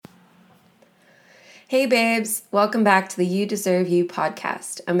Hey babes, welcome back to the You Deserve You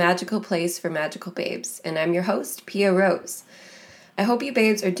podcast, a magical place for magical babes, and I'm your host, Pia Rose. I hope you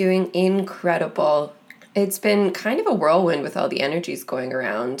babes are doing incredible. It's been kind of a whirlwind with all the energies going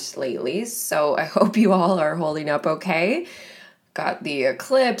around lately, so I hope you all are holding up okay. Got the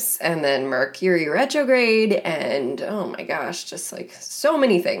eclipse and then Mercury retrograde and oh my gosh, just like so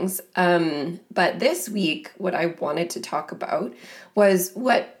many things. But this week, what I wanted to talk about was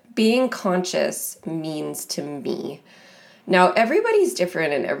what being conscious means to me. Now, everybody's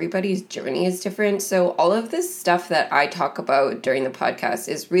different and everybody's journey is different. So all of this stuff that I talk about during the podcast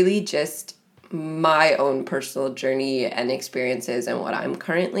is really just my own personal journey and experiences and what I'm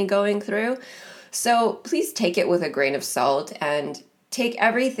currently going through. So please take it with a grain of salt and take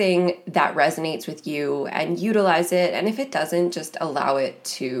everything that resonates with you and utilize it. And if it doesn't, just allow it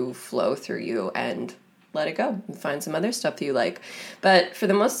to flow through you and let it go and find some other stuff that you like. But for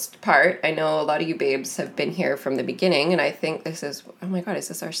the most part, I know a lot of you babes have been here from the beginning, and I think this is, oh my God, is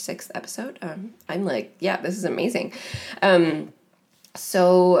this our 6th episode? I'm like, yeah, this is amazing.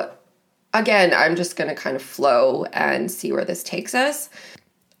 So again, I'm just going to kind of flow and see where this takes us.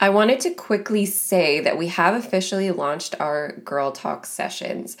 I wanted to quickly say that we have officially launched our Girl Talk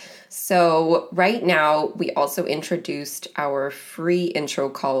sessions. So right now, we also introduced our free intro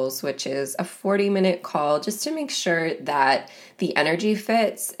calls, which is a 40-minute call just to make sure that the energy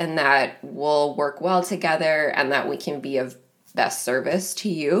fits and that we'll work well together and that we can be of best service to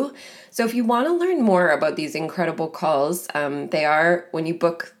you. So if you want to learn more about these incredible calls, they are, when you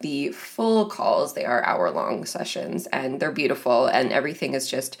book the full calls, they are hour-long sessions and they're beautiful and everything is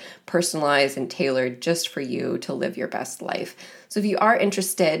just personalized and tailored just for you to live your best life. So if you are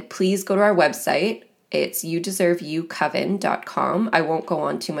interested, please go to our website. It's youdeserveyoucoven.com. I won't go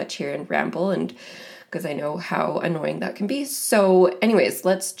on too much here and ramble and because I know how annoying that can be. So anyways,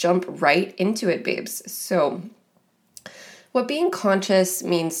 let's jump right into it, babes. So what being conscious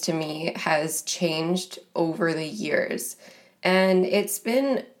means to me has changed over the years, and it's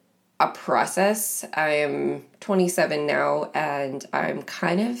been a process. I am 27 now, and I'm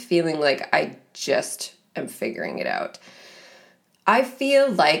kind of feeling like I just am figuring it out. I feel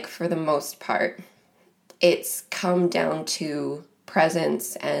like, for the most part, it's come down to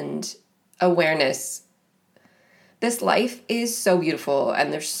presence and awareness. This life is so beautiful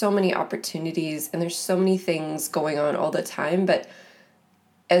and there's so many opportunities and there's so many things going on all the time. But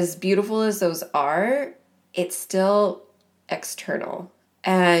as beautiful as those are, it's still external.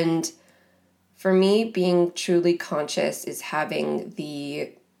 And for me, being truly conscious is having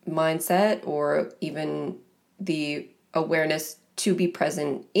the mindset or even the awareness to be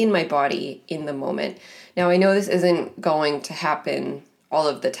present in my body in the moment. Now, I know this isn't going to happen all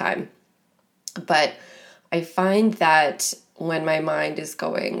of the time, but I find that when my mind is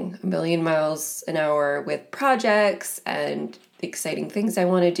going a million miles an hour with projects and exciting things I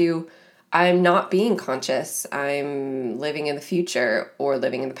want to do, I'm not being conscious. I'm living in the future or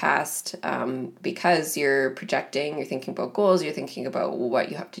living in the past because you're projecting, you're thinking about goals, you're thinking about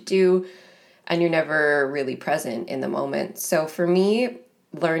what you have to do, and you're never really present in the moment. So for me,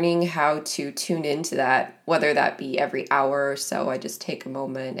 learning how to tune into that, whether that be every hour or so, I just take a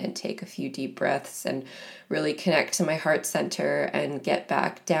moment and take a few deep breaths and really connect to my heart center and get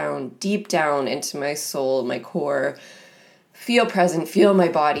back down, deep down into my soul, my core, feel present, feel my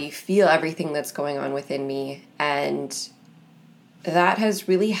body, feel everything that's going on within me. And that has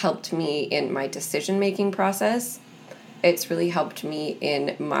really helped me in my decision-making process. It's really helped me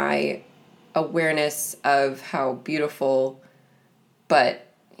in my awareness of how beautiful but,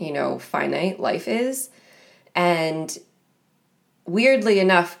 finite life is. And weirdly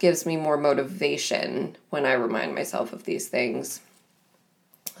enough, gives me more motivation when I remind myself of these things.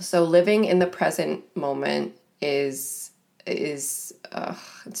 So living in the present moment is it's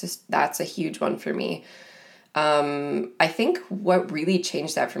just, that's a huge one for me. I think what really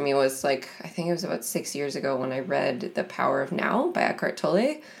changed that for me was I think it was about 6 years ago when I read The Power of Now by Eckhart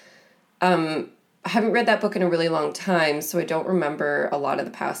Tolle. I haven't read that book in a really long time, so I don't remember a lot of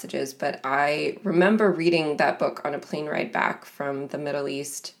the passages, but I remember reading that book on a plane ride back from the Middle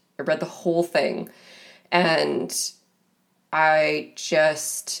East. I read the whole thing, and I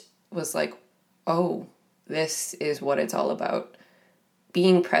just was like, oh, this is what it's all about.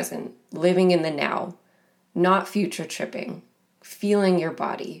 Being present, living in the now, not future tripping, feeling your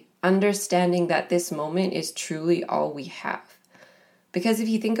body, understanding that this moment is truly all we have. Because if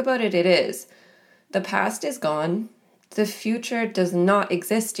you think about it, it is. The past is gone. The future does not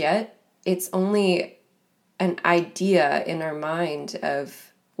exist yet. It's only an idea in our mind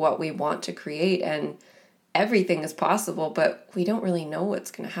of what we want to create. And everything is possible, but we don't really know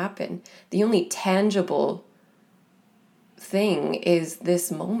what's going to happen. The only tangible thing is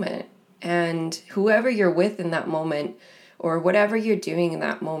this moment. And whoever you're with in that moment, or whatever you're doing in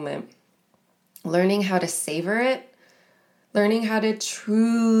that moment, learning how to savor it, learning how to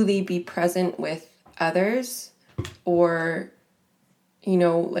truly be present with others, or,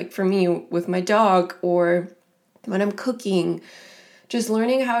 like for me with my dog, or when I'm cooking, just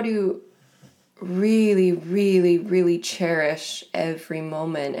learning how to really, really, really cherish every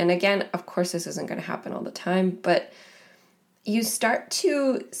moment. And again, of course, this isn't going to happen all the time, but you start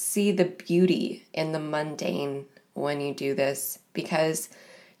to see the beauty in the mundane when you do this, because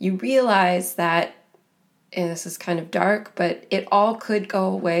you realize that, and this is kind of dark, but it all could go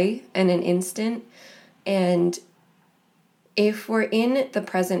away in an instant. And if we're in the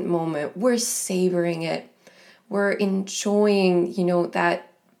present moment, we're savoring it. We're enjoying,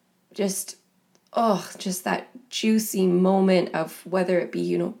 that just that juicy moment of whether it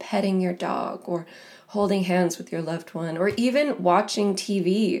be, petting your dog or holding hands with your loved one, or even watching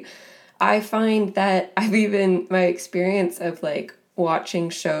TV. I find that my experience of like watching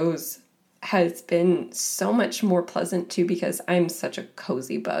shows has been so much more pleasant too, because I'm such a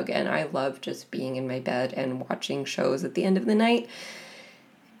cozy bug and I love just being in my bed and watching shows at the end of the night.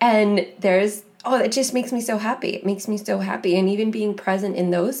 And it just makes me so happy. It makes me so happy. And even being present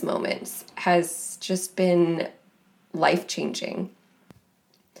in those moments has just been life-changing.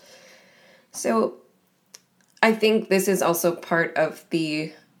 So I think this is also part of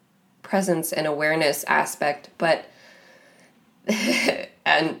the presence and awareness aspect, but,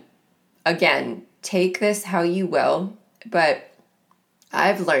 and again, take this how you will, but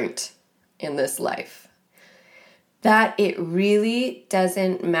I've learned in this life that it really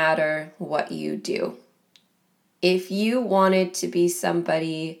doesn't matter what you do. If you wanted to be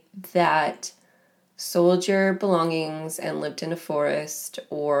somebody that sold your belongings and lived in a forest,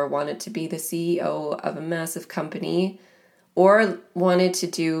 or wanted to be the CEO of a massive company, or wanted to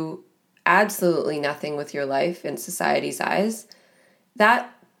do absolutely nothing with your life in society's eyes,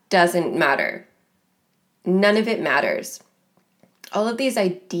 that doesn't matter. None of it matters. All of these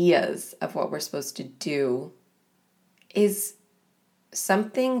ideas of what we're supposed to do is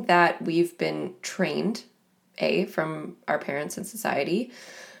something that we've been trained, from our parents and society,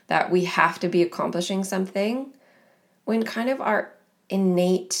 that we have to be accomplishing something, when kind of our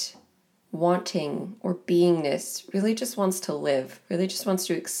innate wanting or beingness really just wants to live, really just wants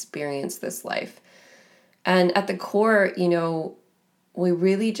to experience this life. And at the core, we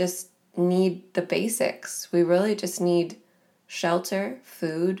really just need the basics. We really just need shelter,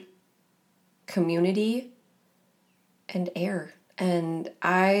 food, community, and air. And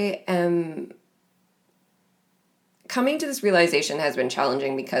I am coming to this realization has been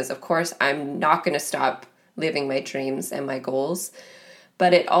challenging, because of course I'm not going to stop living my dreams and my goals,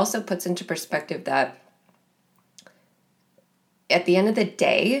 but it also puts into perspective that at the end of the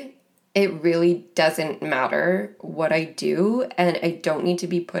day, it really doesn't matter what I do, and I don't need to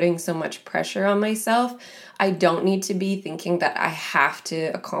be putting so much pressure on myself. I don't need to be thinking that I have to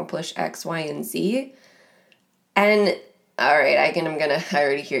accomplish X, Y, and Z. And all right, I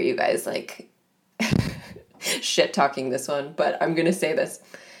already hear you guys like shit talking this one, but I'm going to say this.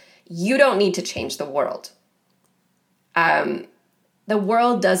 You don't need to change the world. The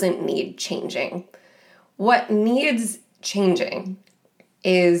world doesn't need changing. What needs changing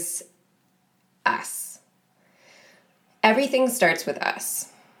is us. Everything starts with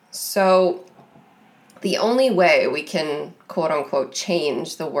us. So the only way we can, quote unquote,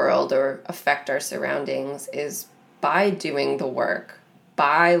 change the world or affect our surroundings is by doing the work,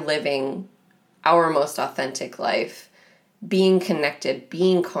 by living our most authentic life, being connected,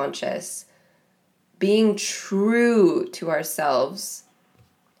 being conscious, being true to ourselves.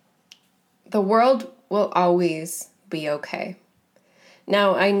 The world will always be okay.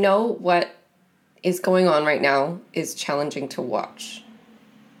 Now, I know what is going on right now is challenging to watch,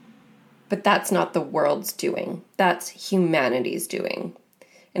 but that's not the world's doing. That's humanity's doing.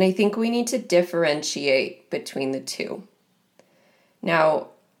 And I think we need to differentiate between the two. Now,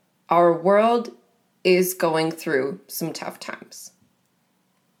 our world is going through some tough times.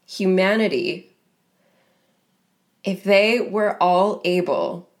 Humanity, if they were all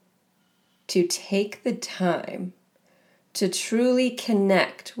able to take the time to truly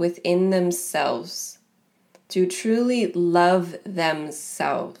connect within themselves, to truly love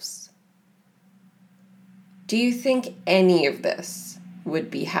themselves, do you think any of this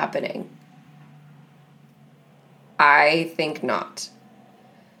would be happening? I think not.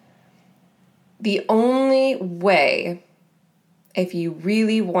 The only way, if you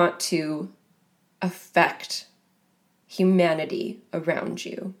really want to affect humanity around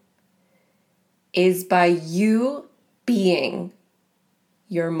you is by you being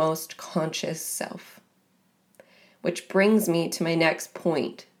your most conscious self. Which brings me to my next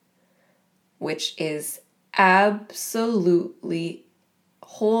point, which is absolutely,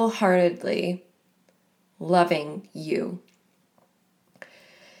 wholeheartedly loving you.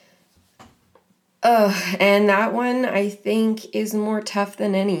 And that one I think is more tough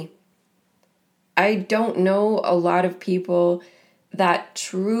than any. I don't know a lot of people that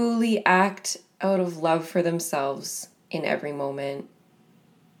truly act out of love for themselves in every moment.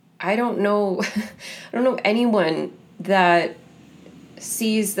 I don't know anyone that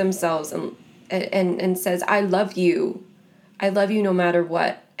sees themselves and says, I love you no matter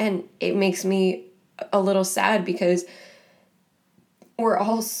what. And it makes me a little sad because we're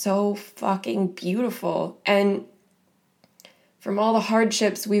all so fucking beautiful. And from all the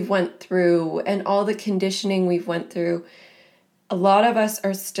hardships we've went through and all the conditioning we've went through, a lot of us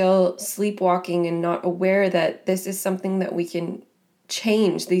are still sleepwalking and not aware that this is something that we can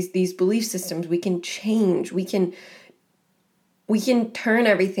change. These belief systems we can change. We can turn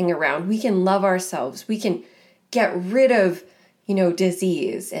everything around. We can love ourselves. We can get rid of,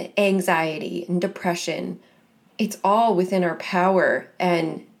 disease and anxiety and depression. It's all within our power.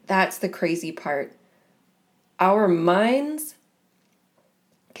 And that's the crazy part. Our minds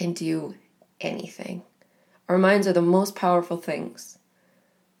can do anything. Our minds are the most powerful things.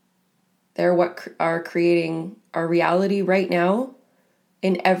 They're what are creating our reality right now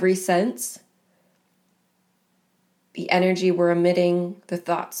in every sense. The energy we're emitting, the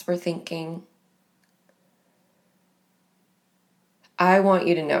thoughts we're thinking. I want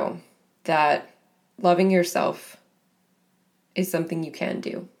you to know that loving yourself is something you can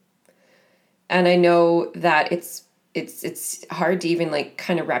do. And I know that it's hard to even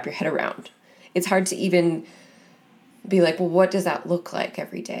kind of wrap your head around. It's hard to even be like, well, what does that look like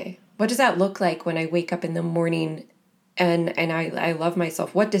every day? What does that look like when I wake up in the morning and I love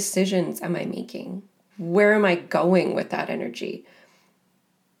myself? What decisions am I making? Where am I going with that energy?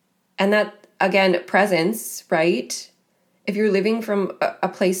 And that, again, presence, right? If you're living from a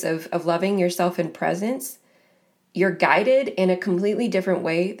place of loving yourself in presence, you're guided in a completely different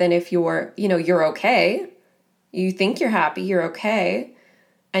way than if you're okay. You think you're happy, you're okay,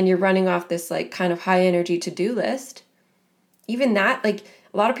 and you're running off this kind of high energy to-do list. Even that, a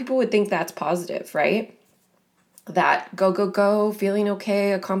lot of people would think that's positive, right? That go, feeling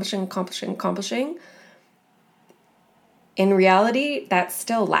okay, accomplishing. In reality, that's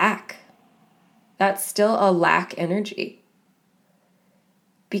still lack. That's still a lack energy.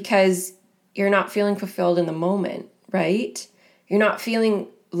 Because you're not feeling fulfilled in the moment, right? You're not feeling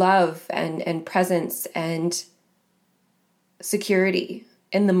love and presence and security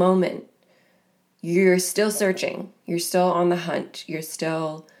in the moment. You're still searching. You're still on the hunt. You're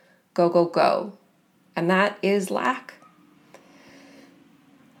still go. And that is lack.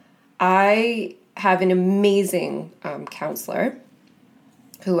 I have an amazing counselor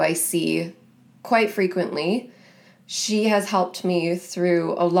who I see quite frequently. She has helped me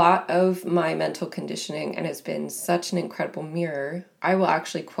through a lot of my mental conditioning and has been such an incredible mirror. I will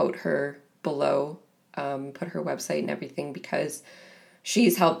actually quote her below, put her website and everything, because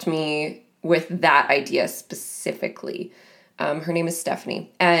she's helped me with that idea specifically. Her name is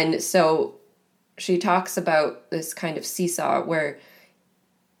Stephanie. And so she talks about this kind of seesaw where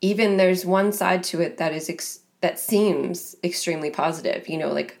even there's one side to it that is that seems extremely positive,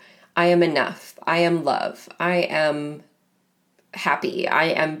 I am enough, I am love, I am happy, I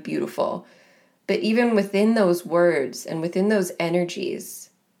am beautiful. But even within those words and within those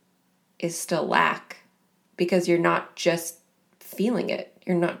energies is still lack, because you're not just feeling it,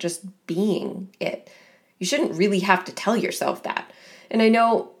 you're not just being it. You shouldn't really have to tell yourself that. And I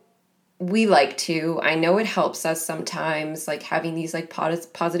know we I know it helps us sometimes, having these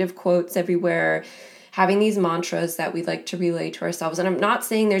positive quotes everywhere, having these mantras that we like to relay to ourselves. And I'm not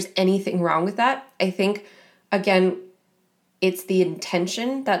saying there's anything wrong with that. I think, again, it's the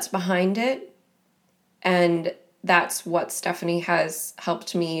intention that's behind it. And that's what Stephanie has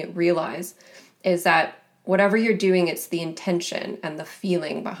helped me realize, is that whatever you're doing, it's the intention and the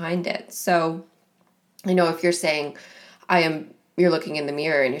feeling behind it. So, if you're saying, you're looking in the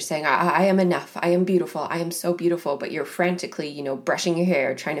mirror and you're saying, I am enough, I am beautiful, I am so beautiful, but you're frantically, brushing your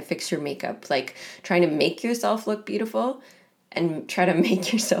hair, trying to fix your makeup, trying to make yourself look beautiful and try to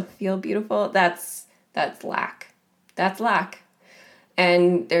make yourself feel beautiful, that's lack. That's lack.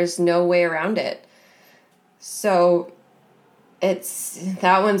 And there's no way around it. So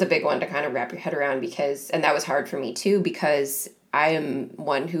that one's a big one to kind of wrap your head around, and that was hard for me too, because I am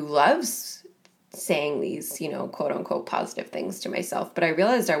one who loves saying these, quote unquote positive things to myself, but I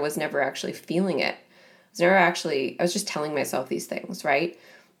realized I was never actually feeling it. I was just telling myself these things, right?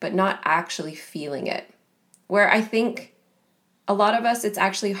 But not actually feeling it. Where I think a lot of us, it's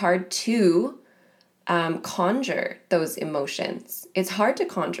actually hard to conjure those emotions. It's hard to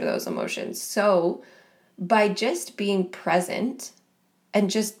conjure those emotions. So by just being present and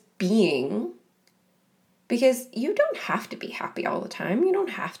just being, because you don't have to be happy all the time. You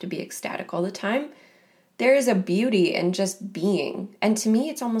don't have to be ecstatic all the time. There is a beauty in just being. And to me,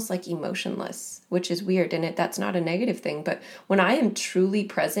 it's almost like emotionless, which is weird. And that's not a negative thing. But when I am truly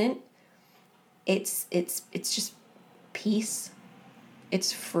present, it's just peace.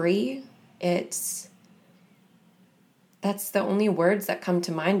 It's free. That's the only words that come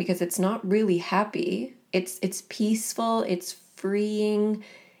to mind, because it's not really happy. It's peaceful. It's freeing.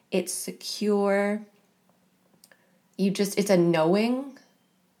 It's secure. It's a knowing.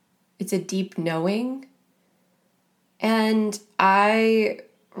 It's a deep knowing. And I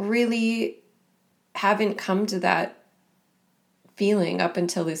really haven't come to that feeling up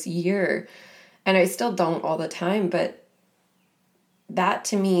until this year. And I still don't all the time, but that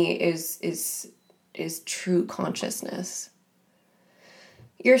to me is true consciousness.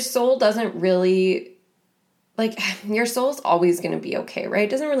 Your soul doesn't really, your soul's always going to be okay, right? It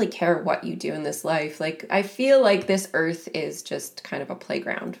doesn't really care what you do in this life. I feel like this earth is just kind of a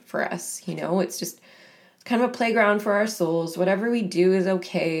playground for us, It's just kind of a playground for our souls. Whatever we do is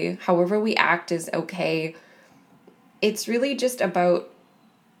okay. However we act is okay. It's really just about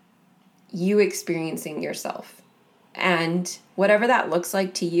you experiencing yourself. And whatever that looks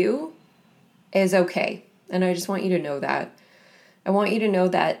like to you is okay. And I just want you to know that. I want you to know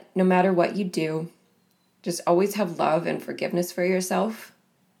that no matter what you do, just always have love and forgiveness for yourself,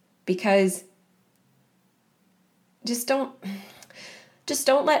 because just don't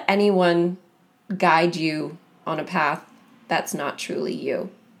let anyone guide you on a path that's not truly you.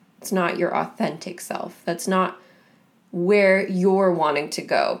 It's not your authentic self. That's not where you're wanting to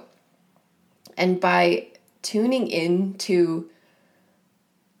go. And by tuning into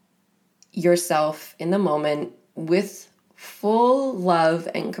yourself in the moment with full love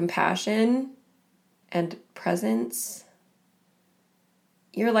and compassion and presence,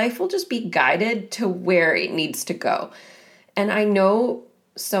 your life will just be guided to where it needs to go. And I know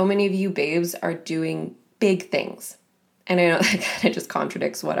so many of you babes are doing big things. And I know that kind of just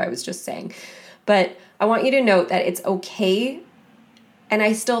contradicts what I was just saying. But I want you to note that it's okay. And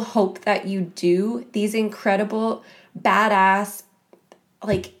I still hope that you do these incredible, badass,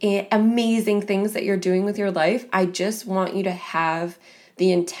 amazing things that you're doing with your life. I just want you to have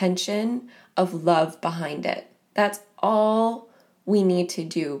the intention of love behind it. That's all we need to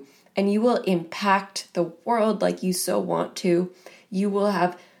do. And you will impact the world like you so want to. You will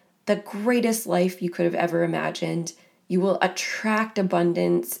have the greatest life you could have ever imagined. You will attract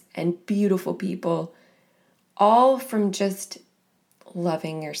abundance and beautiful people, all from just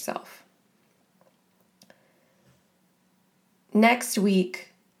loving yourself. Next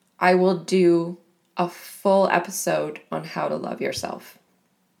week, I will do a full episode on how to love yourself.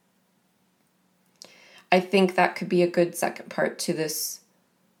 I think that could be a good second part to this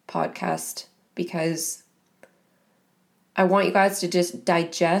podcast, because I want you guys to just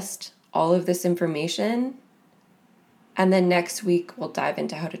digest all of this information. And then next week, we'll dive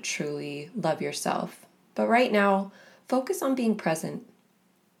into how to truly love yourself. But right now, focus on being present.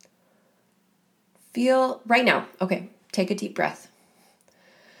 Feel right now. Okay, take a deep breath.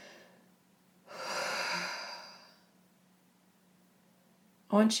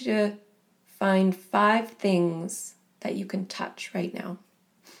 I want you to find 5 things that you can touch right now.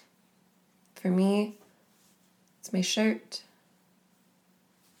 For me, it's my shirt,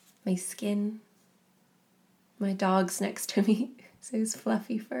 my skin, my dog's next to me, so his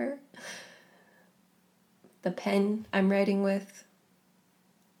fluffy fur, the pen I'm writing with,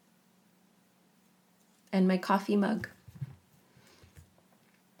 and my coffee mug.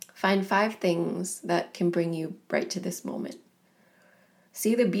 Find 5 things that can bring you right to this moment.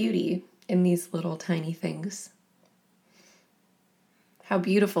 See the beauty in these little tiny things. How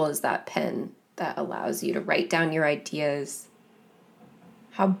beautiful is that pen that allows you to write down your ideas?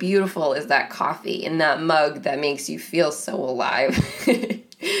 How beautiful is that coffee in that mug that makes you feel so alive?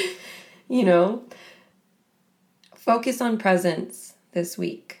 Focus on presence this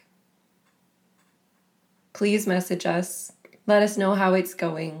week. Please message us. Let us know how it's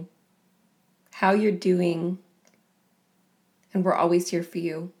going, how you're doing. And we're always here for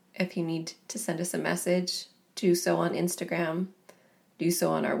you. If you need to send us a message, do so on Instagram, do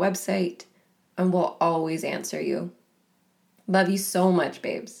so on our website, and we'll always answer you. Love you so much,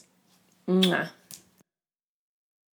 babes. Mwah.